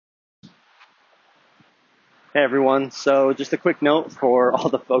Hey everyone, so just a quick note for all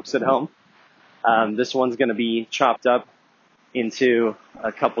the folks at home. This one's going to be chopped up into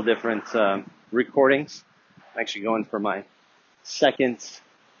a couple different recordings. I'm actually going for my second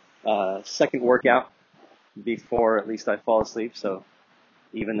workout before at least I fall asleep. So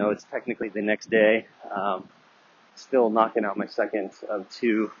even though it's technically the next day, still knocking out my second of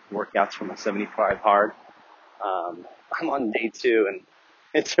two workouts for my 75 hard. I'm on day 2 and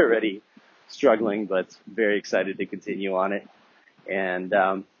it's already struggling, but very excited to continue on it. And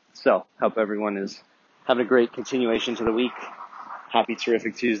so hope everyone is having a great continuation to the week. Happy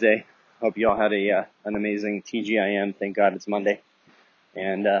terrific Tuesday. Hope you all had an amazing TGIM. Thank God it's Monday.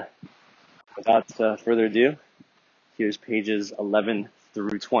 And without further ado, here's pages 11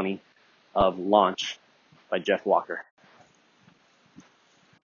 through 20 of Launch by Jeff Walker.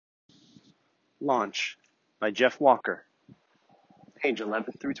 Launch by Jeff Walker, page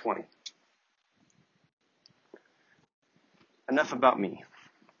 11 through 20. Enough about me.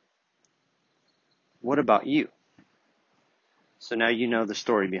 What about you? So now you know the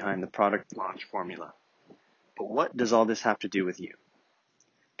story behind the product launch formula. But what does all this have to do with you?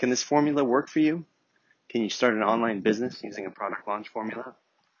 Can this formula work for you? Can you start an online business using a product launch formula?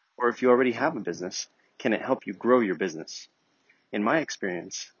 Or if you already have a business, can it help you grow your business? In my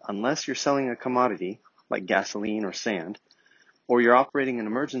experience, unless you're selling a commodity like gasoline or sand, or you're operating an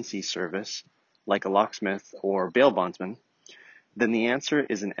emergency service like a locksmith or bail bondsman, then the answer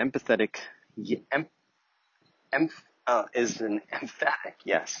is an emphatic yes.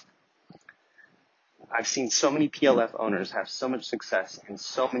 I've seen so many PLF owners have so much success in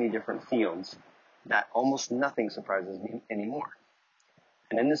so many different fields that almost nothing surprises me anymore.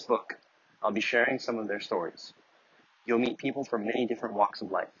 And in this book, I'll be sharing some of their stories. You'll meet people from many different walks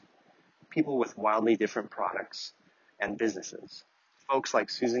of life, people with wildly different products and businesses. Folks like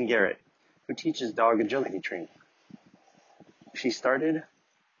Susan Garrett, who teaches dog agility training. She started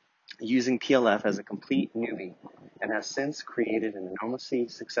using PLF as a complete newbie and has since created an enormously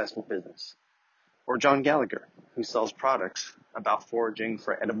successful business. Or John Gallagher, who sells products about foraging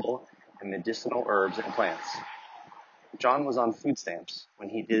for edible and medicinal herbs and plants. John was on food stamps when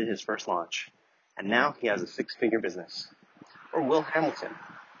he did his first launch, and now he has a 6-figure business. Or Will Hamilton,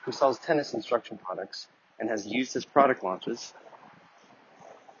 who sells tennis instruction products and has used his product launches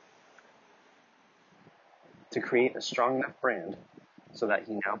to create a strong enough brand so that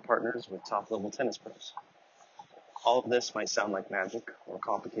he now partners with top-level tennis pros. All of this might sound like magic or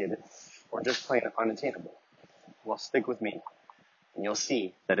complicated or just plain unattainable. Well, stick with me, and you'll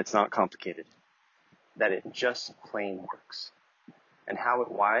see that it's not complicated, that it just plain works, and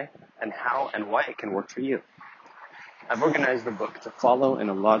why it can work for you. I've organized the book to follow in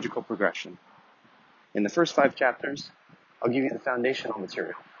a logical progression. In the first 5 chapters, I'll give you the foundational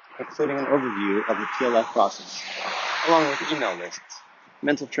material, including an overview of the PLF process, along with email lists,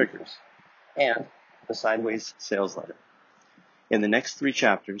 mental triggers, and the sideways sales letter. In the next 3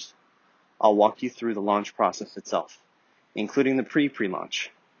 chapters, I'll walk you through the launch process itself, including the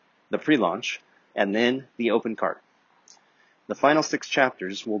pre-launch, the pre-launch, and then the open cart. The final 6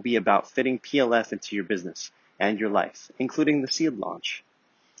 chapters will be about fitting PLF into your business and your life, including the seed launch.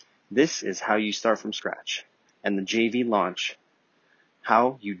 This is how you start from scratch, and the JV launch,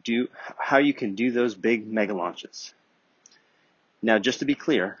 how you can do those big mega launches. Now, just to be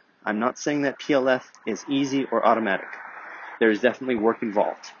clear, I'm not saying that PLF is easy or automatic. There is definitely work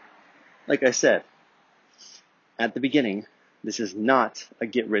involved. Like I said, at the beginning, this is not a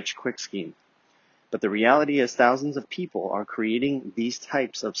get-rich-quick scheme. But the reality is thousands of people are creating these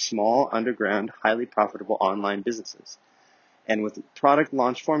types of small, underground, highly profitable online businesses. And with the product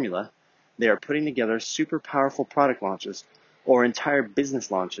launch formula, they are putting together super powerful product launches or entire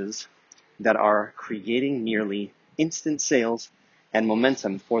business launches that are creating nearly instant sales and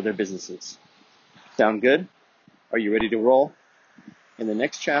momentum for their businesses. Sound good? Are you ready to roll? In the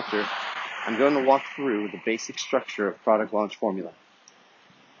next chapter, I'm going to walk through the basic structure of product launch formula.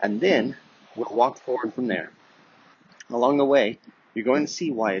 And then we'll walk forward from there. Along the way, you're going to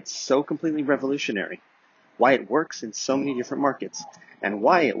see why it's so completely revolutionary, why it works in so many different markets, and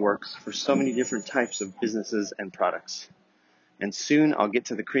why it works for so many different types of businesses and products. And soon I'll get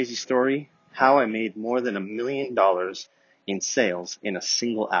to the crazy story, how I made more than $1 million in sales in a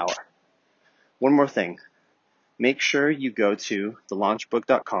single hour. One more thing. Make sure you go to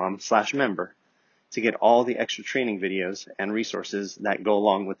thelaunchbook.com/member to get all the extra training videos and resources that go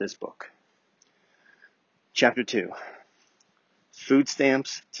along with this book. Chapter 2. Food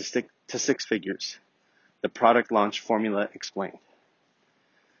stamps to 6 figures. The product launch formula explained.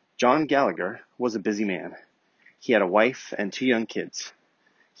 John Gallagher was a busy man. He had a wife and 2 young kids.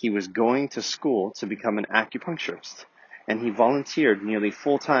 He was going to school to become an acupuncturist, and he volunteered nearly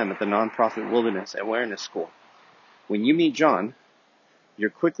full-time at the nonprofit Wilderness Awareness School. When you meet John, you're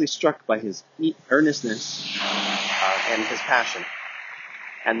quickly struck by his earnestness and his passion,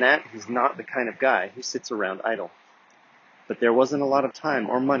 and that he's not the kind of guy who sits around idle. But there wasn't a lot of time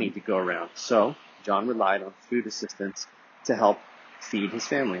or money to go around, so John relied on food assistance to help feed his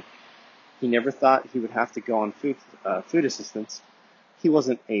family. He never thought he would have to go on food assistance. He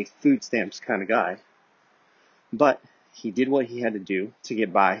wasn't a food stamps kind of guy, but he did what he had to do to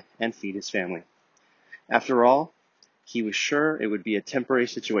get by and feed his family. After all, he was sure it would be a temporary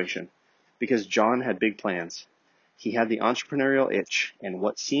situation because John had big plans. He had the entrepreneurial itch and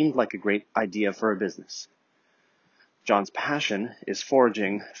what seemed like a great idea for a business. John's passion is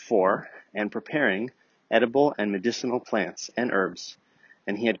foraging for and preparing edible and medicinal plants and herbs,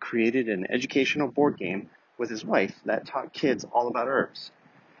 and he had created an educational board game with his wife that taught kids all about herbs.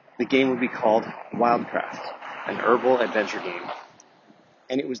 The game would be called Wildcraft, an herbal adventure game,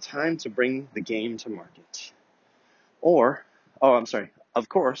 and it was time to bring the game to market. Of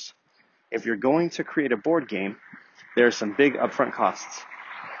course, if you're going to create a board game, there are some big upfront costs.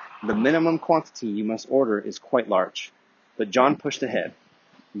 The minimum quantity you must order is quite large, but John pushed ahead,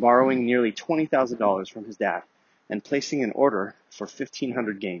 borrowing nearly $20,000 from his dad and placing an order for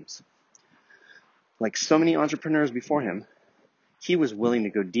 1,500 games. Like so many entrepreneurs before him, he was willing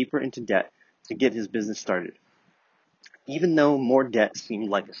to go deeper into debt to get his business started. Even though more debt seemed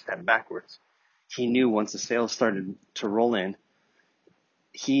like a step backwards, he knew once the sales started to roll in,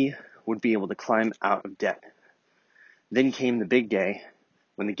 he would be able to climb out of debt. Then came the big day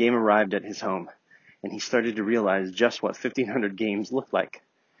when the game arrived at his home, and he started to realize just what 1,500 games looked like.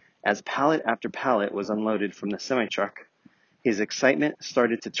 As pallet after pallet was unloaded from the semi-truck, his excitement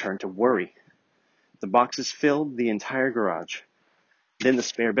started to turn to worry. The boxes filled the entire garage, then the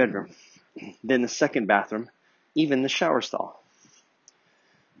spare bedroom, then the second bathroom, even the shower stall.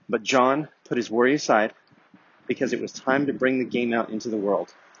 But John put his worry aside because it was time to bring the game out into the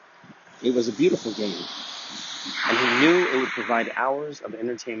world. It was a beautiful game, and he knew it would provide hours of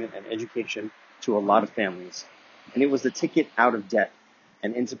entertainment and education to a lot of families, and it was the ticket out of debt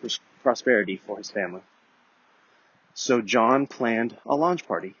and into prosperity for his family. So John planned a launch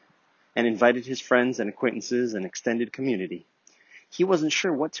party and invited his friends and acquaintances and extended community. He wasn't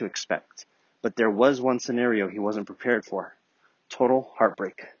sure what to expect, but there was one scenario he wasn't prepared for: total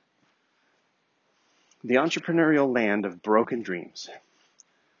heartbreak. The entrepreneurial land of broken dreams.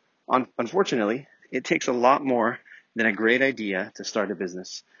 Unfortunately, it takes a lot more than a great idea to start a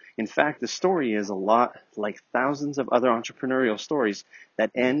business. In fact, the story is a lot like thousands of other entrepreneurial stories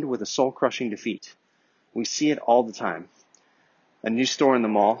that end with a soul-crushing defeat. We see it all the time. A new store in the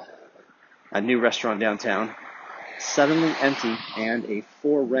mall, a new restaurant downtown, suddenly empty and a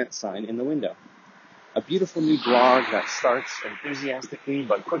for rent sign in the window. A beautiful new blog that starts enthusiastically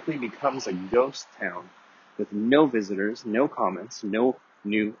but quickly becomes a ghost town with no visitors, no comments, no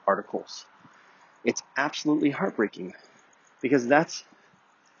new articles. It's absolutely heartbreaking because that's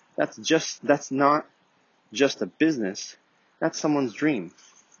not just a business, that's someone's dream.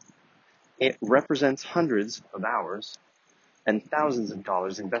 It represents hundreds of hours and thousands of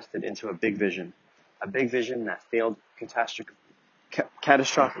dollars invested into a big vision that failed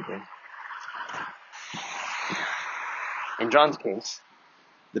catastrophically. In John's case,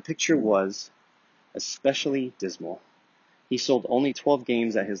 the picture was especially dismal. He sold only 12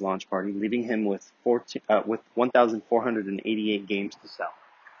 games at his launch party, leaving him with 1,488 games to sell.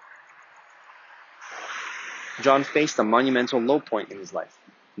 John faced a monumental low point in his life.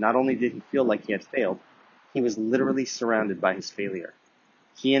 Not only did he feel like he had failed, he was literally surrounded by his failure.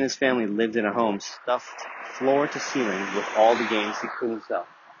 He and his family lived in a home stuffed floor to ceiling with all the games he couldn't sell.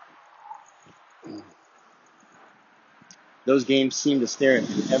 Those games seemed to stare at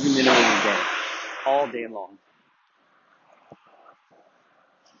him every minute of the day, all day long.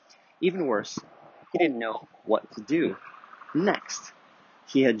 Even worse, he didn't know what to do next.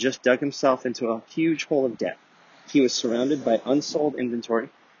 He had just dug himself into a huge hole of debt. He was surrounded by unsold inventory,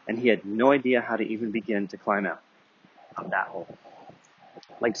 and he had no idea how to even begin to climb out of that hole.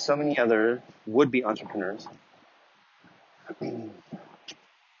 Like so many other would-be entrepreneurs,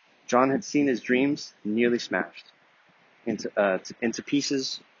 John had seen his dreams nearly smashed into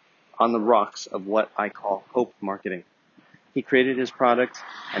pieces on the rocks of what I call hope marketing. He created his product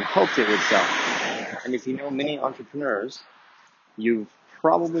and hoped it would sell. And if you know many entrepreneurs, you've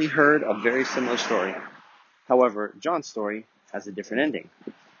probably heard a very similar story. However, John's story has a different ending.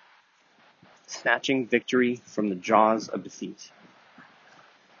 Snatching victory from the jaws of defeat.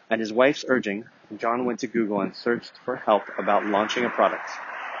 At his wife's urging, John went to Google and searched for help about launching a product.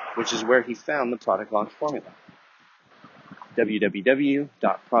 which is where he found the product launch formula.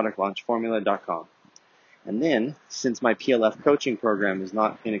 www.productlaunchformula.com. And then, since my PLF coaching program is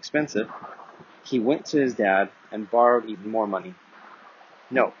not inexpensive, he went to his dad and borrowed even more money.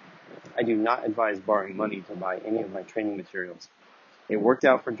 No, I do not advise borrowing money to buy any of my training materials. It worked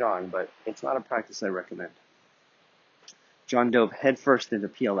out for John, but it's not a practice I recommend. John dove headfirst into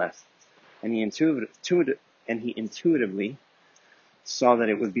PLF, and he intuitively saw that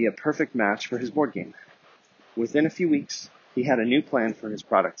it would be a perfect match for his board game. Within a few weeks, he had a new plan for his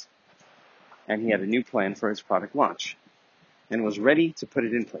product, and he had a new plan for his product launch, and was ready to put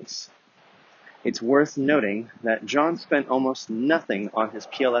it in place. It's worth noting that John spent almost nothing on his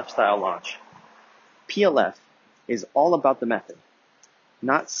PLF-style launch. PLF is all about the method,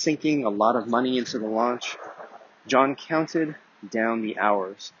 not sinking a lot of money into the launch. John counted down the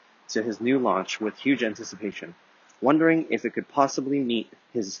hours to his new launch with huge anticipation, wondering if it could possibly meet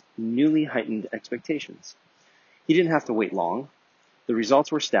his newly heightened expectations. He didn't have to wait long. The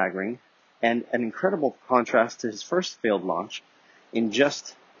results were staggering, and an incredible contrast to his first failed launch. In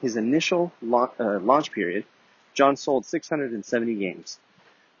just his initial launch period, John sold 670 games,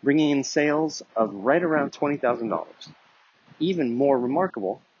 bringing in sales of right around $20,000. Even more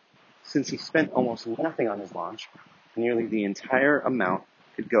remarkable, since he spent almost nothing on his launch, nearly the entire amount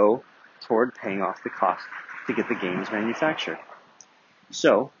could go toward paying off the cost to get the games manufactured.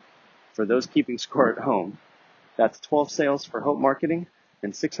 So, for those keeping score at home, that's 12 sales for Hope Marketing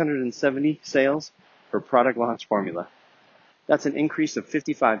and 670 sales for Product Launch Formula. That's an increase of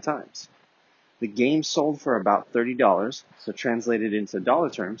 55 times. The game sold for about $30, so translated into dollar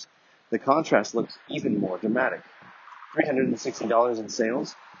terms, the contrast looks even more dramatic. $360 in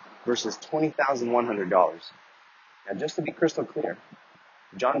sales versus $20,100. Now, just to be crystal clear,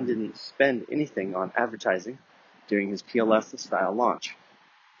 John didn't spend anything on advertising during his PLF-style launch.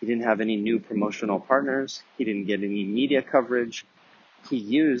 He didn't have any new promotional partners. He didn't get any media coverage. He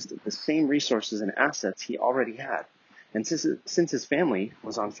used the same resources and assets he already had. And since his family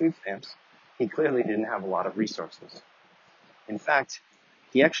was on food stamps, he clearly didn't have a lot of resources. In fact,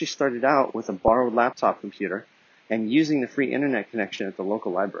 he actually started out with a borrowed laptop computer and using the free internet connection at the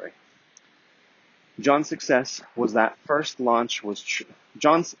local library. John's success with that first launch was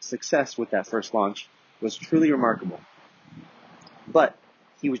truly remarkable. But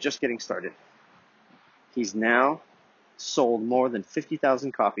he was just getting started. He's now sold more than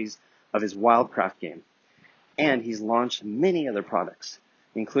 50,000 copies of his Wildcraft game, and he's launched many other products,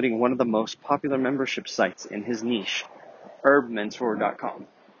 including one of the most popular membership sites in his niche, herbmentor.com.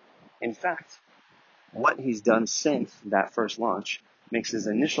 In fact, what he's done since that first launch makes his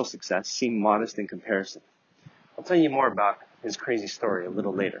initial success seem modest in comparison. I'll tell you more about his crazy story a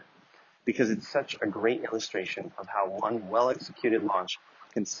little later, because it's such a great illustration of how one well-executed launch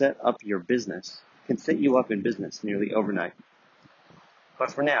can set you up in business nearly overnight.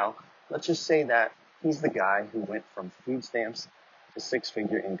 But for now, let's just say that he's the guy who went from food stamps to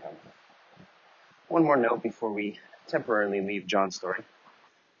six-figure income. One more note before we temporarily leave John's story.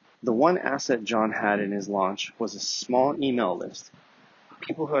 The one asset John had in his launch was a small email list,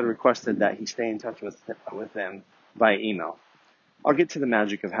 people who had requested that he stay in touch with them via email. I'll get to the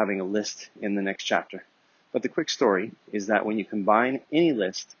magic of having a list in the next chapter, but the quick story is that when you combine any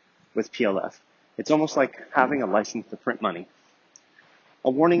list with PLF, it's almost like having a license to print money.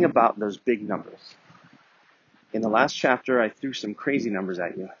 A warning about those big numbers. In the last chapter, I threw some crazy numbers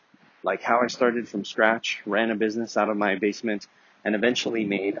at you, like how I started from scratch, ran a business out of my basement, and eventually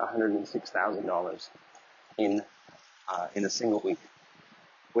made $106,000 in a single week,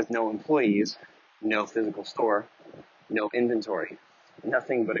 with no employees, no physical store, no inventory,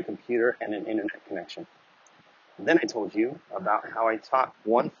 nothing but a computer and an internet connection. Then I told you about how I taught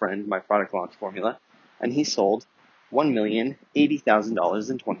one friend my product launch formula, and he sold $1,080,000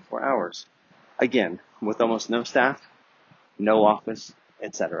 in 24 hours. Again, with almost no staff, no office,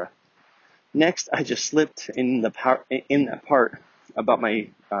 etc. Next, I just slipped in that part about my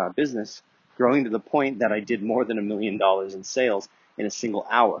business growing to the point that I did more than $1 million in sales in a single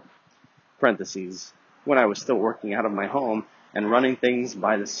hour. Parentheses, when I was still working out of my home and running things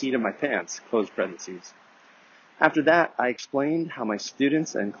by the seat of my pants, close parentheses. After that, I explained how my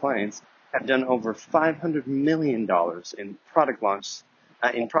students and clients have done over $500 million in product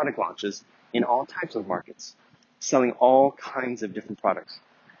launches in all types of markets, selling all kinds of different products,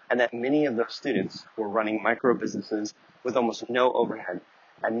 and that many of those students were running micro businesses with almost no overhead.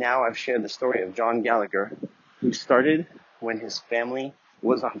 And now I've shared the story of John Gallagher, who started when his family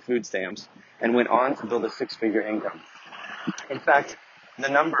was on food stamps and went on to build a six-figure income. In fact, the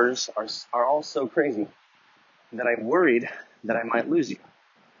numbers are all so crazy that I worried that I might lose you.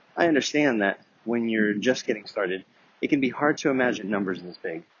 I understand that when you're just getting started, it can be hard to imagine numbers this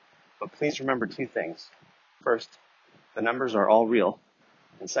big. But please remember two things. First, the numbers are all real.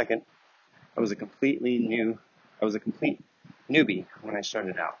 And second, I was a complete newbie when I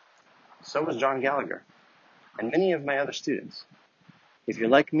started out. So was John Gallagher and many of my other students. If you're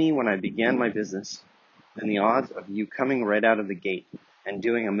like me when I began my business, then the odds of you coming right out of the gate and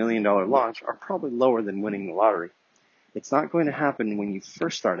doing $1 million launch are probably lower than winning the lottery. It's not going to happen when you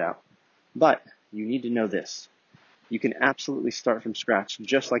first start out, but you need to know this. You can absolutely start from scratch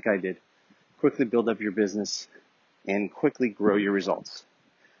just like I did, quickly build up your business, and quickly grow your results.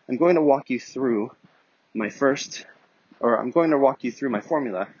 I'm going to walk you through my formula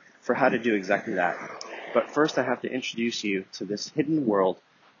for how to do exactly that. But first I have to introduce you to this hidden world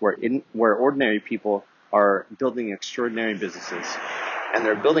where ordinary people are building extraordinary businesses, and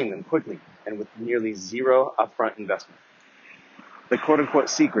they're building them quickly and with nearly zero upfront investment. The quote-unquote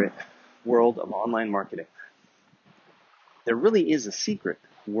secret world of online marketing. There really is a secret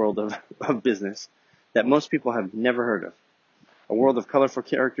world of business that most people have never heard of. A world of colorful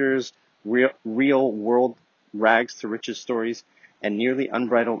characters, real world rags to riches stories, and nearly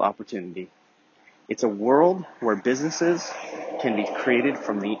unbridled opportunity. It's a world where businesses can be created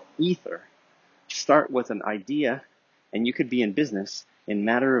from the ether. Start with an idea, and you could be in business in a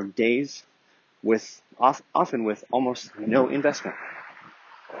matter of days, often with almost no investment.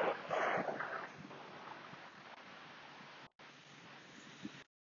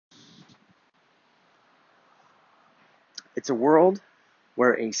 It's a world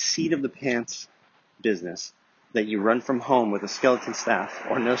where a seat of the pants business that you run from home with a skeleton staff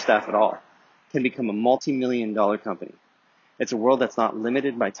or no staff at all can become a multi-million-dollar company. It's a world that's not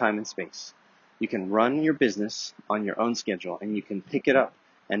limited by time and space. You can run your business on your own schedule, and you can pick it up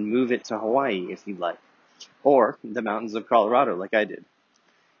and move it to Hawaii if you'd like, or the mountains of Colorado like I did.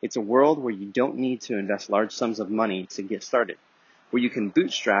 It's a world where you don't need to invest large sums of money to get started, where you can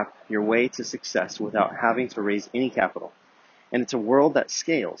bootstrap your way to success without having to raise any capital. And it's a world that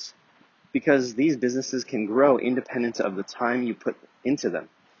scales, because these businesses can grow independent of the time you put into them.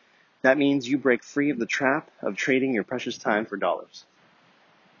 That means you break free of the trap of trading your precious time for dollars.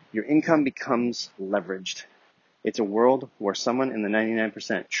 Your income becomes leveraged. It's a world where someone in the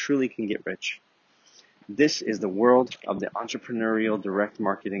 99% truly can get rich. This is the world of the entrepreneurial direct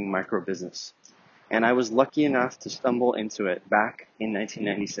marketing micro business. And I was lucky enough to stumble into it back in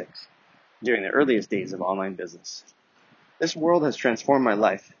 1996, during the earliest days of online business. This world has transformed my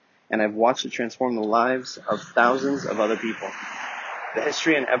life, and I've watched it transform the lives of thousands of other people. The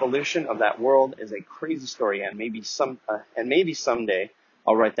history and evolution of that world is a crazy story, and maybe someday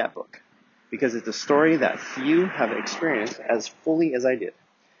I'll write that book, because it's a story that few have experienced as fully as I did.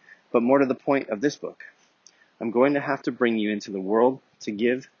 But more to the point of this book, I'm going to have to bring you into this world to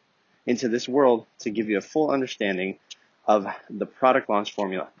give you a full understanding of the product launch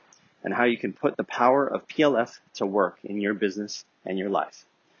formula and how you can put the power of PLF to work in your business and your life.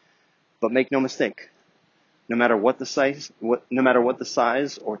 But make no mistake, no matter what the size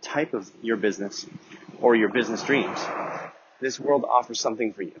or type of your business or your business dreams, this world offers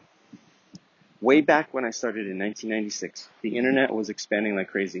something for you. Way back when I started in 1996, the internet was expanding like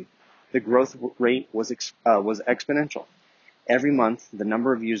crazy. The growth rate was exponential. Every month, the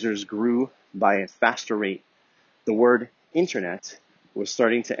number of users grew by a faster rate. The word internet was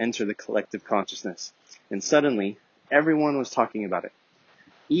starting to enter the collective consciousness, and suddenly, everyone was talking about it,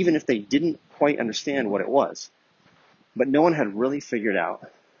 even if they didn't quite understand what it was. But no one had really figured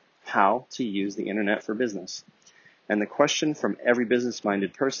out how to use the internet for business. And the question from every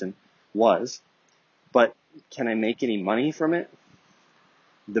business-minded person was, but can I make any money from it?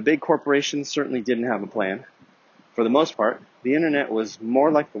 The big corporations certainly didn't have a plan. For the most part, the internet was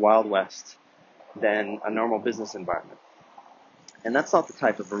more like the Wild West than a normal business environment. And that's not the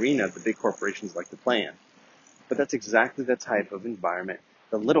type of arena the big corporations like to play in. But that's exactly the type of environment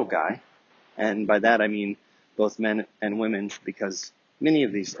the little guy, and by that I mean both men and women, because many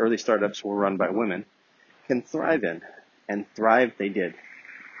of these early startups were run by women, can thrive in, and thrive they did.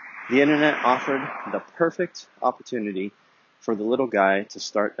 The internet offered the perfect opportunity for the little guy to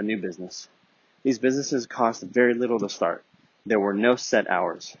start a new business. These businesses cost very little to start. There were no set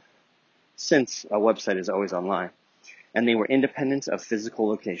hours, since a website is always online, and they were independent of physical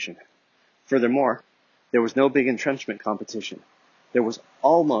location. Furthermore, there was no big entrenchment competition. There was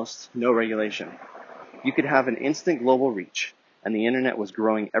almost no regulation. You could have an instant global reach, and the internet was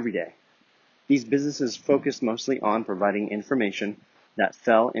growing every day. These businesses focused mostly on providing information that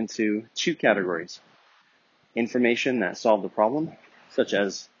fell into two categories. Information that solved a problem, such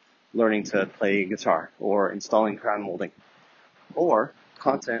as learning to play guitar or installing crown molding, or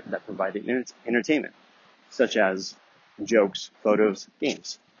content that provided entertainment, such as jokes, photos,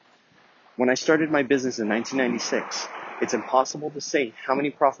 games. When I started my business in 1996, it's impossible to say how many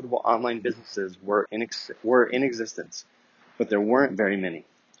profitable online businesses were in existence, but there weren't very many.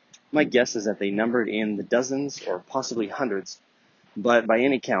 My guess is that they numbered in the dozens or possibly hundreds, but by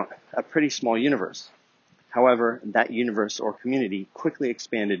any count, a pretty small universe. However, that universe or community quickly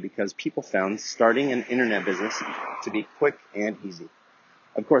expanded because people found starting an internet business to be quick and easy.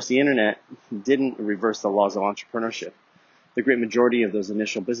 Of course, the internet didn't reverse the laws of entrepreneurship. The great majority of those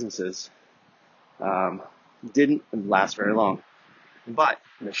initial businesses didn't last very long. But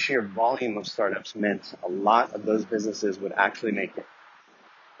the sheer volume of startups meant a lot of those businesses would actually make it.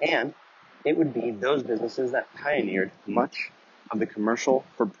 And it would be those businesses that pioneered much of the commercial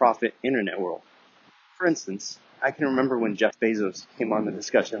for profit internet world. For instance, I can remember when Jeff Bezos came on the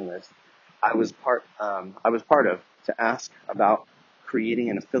discussion list, I was part of to ask about creating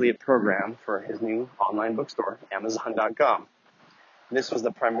an affiliate program for his new online bookstore, Amazon.com. This was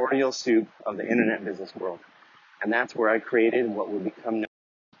the primordial soup of the internet business world, and that's where I created what would become known.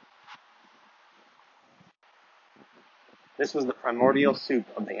 This was the primordial soup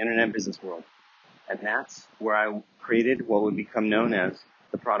of the internet business world, and that's where I created what would become known as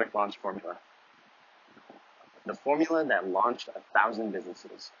the product launch formula. The formula that launched 1,000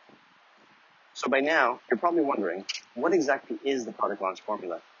 businesses. So by now, you're probably wondering, what exactly is the product launch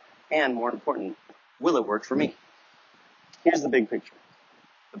formula? And more important, will it work for me? Here's the big picture.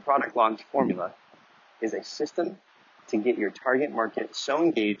 The product launch formula is a system to get your target market so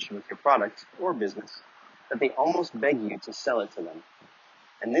engaged with your product or business that they almost beg you to sell it to them.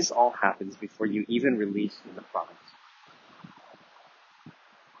 And this all happens before you even release the product.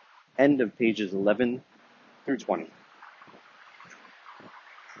 End of pages 11 through 20.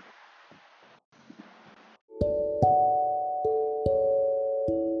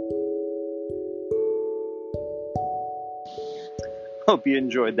 Hope you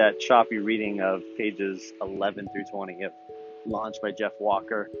enjoyed that choppy reading of pages 11 through 20 of Launch by Jeff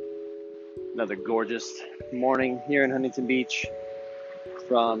Walker. Another gorgeous morning here in Huntington Beach,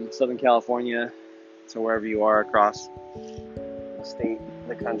 from Southern California to wherever you are across the state,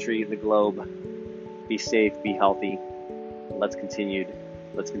 the country, the globe. Be safe, be healthy. Let's continue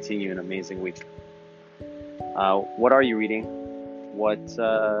an amazing week. What are you reading? What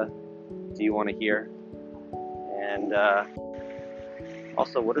do you want to hear? And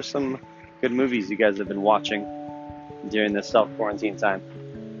also, what are some good movies you guys have been watching during this self-quarantine time?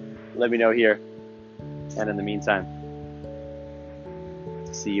 Let me know here. And in the meantime,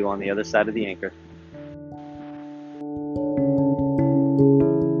 see you on the other side of the anchor.